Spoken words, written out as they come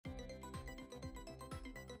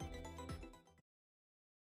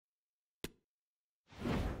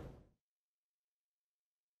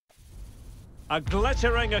A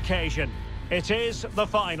glittering occasion. It is the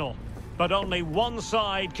final. But only one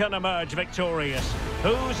side can emerge victorious.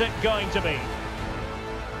 Who's it going to be?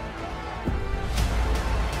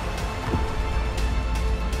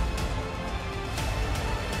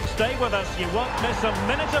 Stay with us, you won't miss a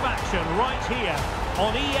minute of action right here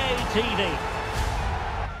on EA TV.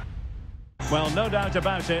 Well, no doubt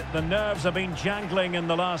about it, the nerves have been jangling in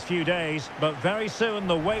the last few days, but very soon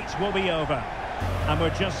the wait will be over. And we're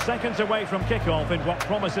just seconds away from kick-off in what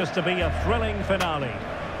promises to be a thrilling finale.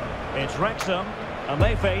 It's Wrexham, and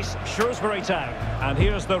they face Shrewsbury Town. And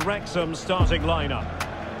here's the Wrexham starting lineup.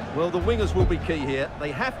 Well, the wingers will be key here.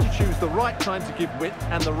 They have to choose the right time to give width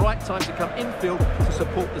and the right time to come infield to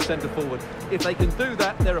support the centre forward. If they can do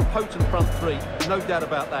that, they're a potent front three, no doubt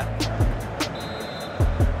about that.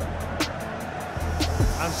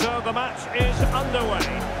 And so the match is underway.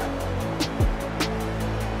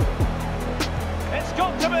 It's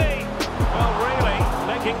got to be! Well, really,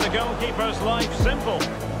 making the goalkeeper's life simple.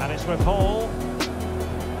 And it's with Hall.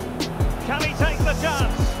 Can he take the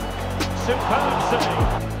chance? Superb save.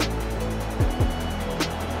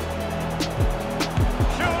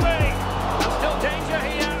 Surely! There's still danger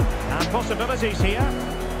here. And possibilities here.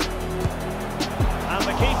 And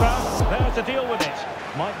the keeper there to deal with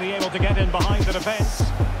it. Might be able to get in behind the defence.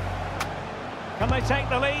 Can they take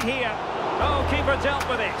the lead here? Oh, keeper dealt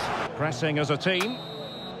with it. Pressing as a team.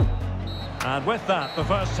 And with that, the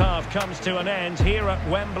first half comes to an end here at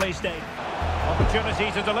Wembley Stadium. Opportunity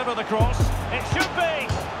to deliver the cross. It should be!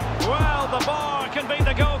 Well, the bar can be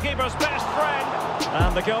the goalkeeper's best friend.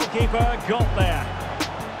 And the goalkeeper got there.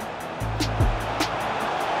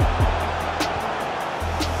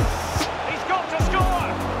 He's got to score!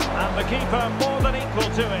 And the keeper more than equal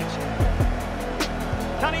to it.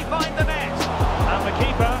 Can he find the net? And the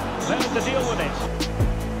keeper there to deal with it.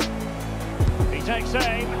 He takes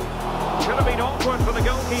aim. Should have been awkward for the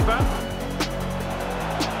goalkeeper.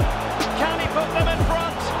 Can he put them in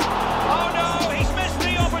front? Oh no, he's missed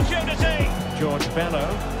the opportunity. George Bello.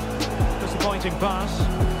 Disappointing pass.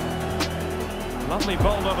 Lovely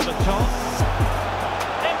ball over the top.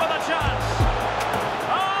 In with a chance.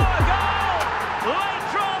 Oh, a goal! Late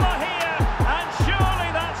drama here. And surely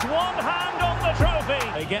that's one hand on the trophy.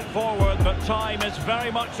 They get forward, but time is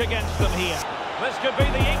very much against them here. This could be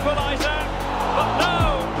the equaliser, but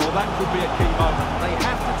no! Well, that could be a key moment. They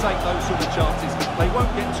have to take those sort of chances. They won't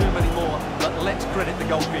get too many more, but let's credit the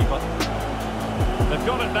goalkeeper. They've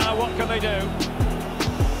got it now, what can they do?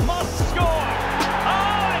 Must score!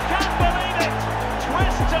 Oh, I can't believe it!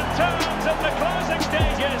 Twists and turns in the closing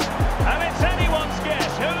stages, and it's anyone's guess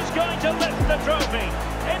who's going to lift the trophy.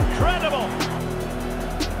 Incredible!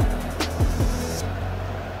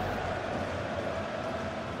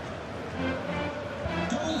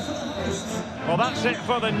 Well, that's it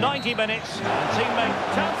for the 90 minutes. And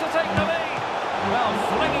teammate chance to take the lead. Well,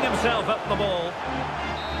 flinging himself at the ball.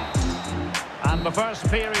 And the first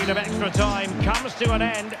period of extra time comes to an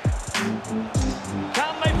end.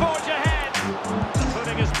 Can they forge ahead? And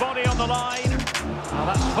putting his body on the line. Oh,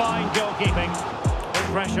 that's fine goalkeeping. Big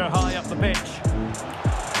pressure high up the pitch.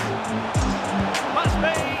 Must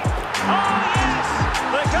be. Oh, yes!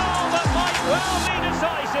 The goal that might well be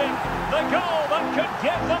decisive. The goal that could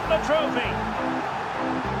give them the trophy.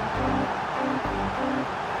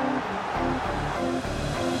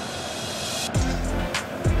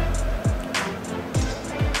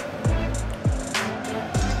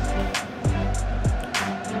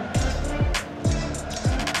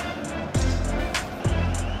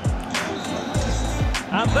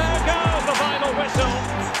 And there goes the final whistle.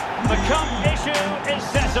 The cup issue is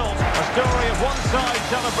settled. A story of one side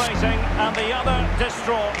celebrating and the other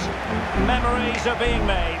distraught. Memories are being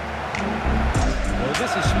made. Well,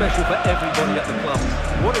 this is special for everybody at the club.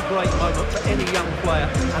 What a great moment for any young player.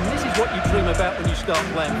 And this is what you dream about when you start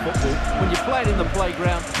playing football. When you play it in the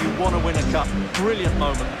playground, you want to win a cup. Brilliant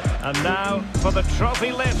moment. And now for the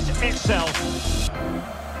trophy lift itself.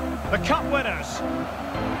 The cup winners.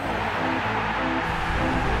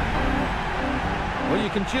 Well, you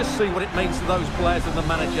can just see what it means to those players and the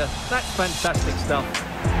manager. That's fantastic stuff.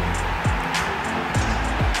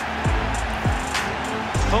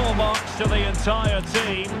 Full marks to the entire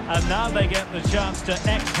team, and now they get the chance to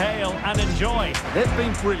exhale and enjoy. They've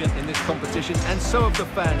been brilliant in this competition, and so have the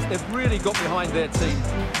fans. They've really got behind their team.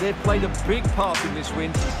 They've played a big part in this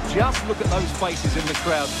win. Just look at those faces in the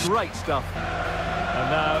crowd. Great stuff. And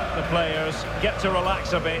now the players get to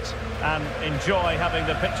relax a bit and enjoy having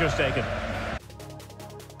the pictures taken.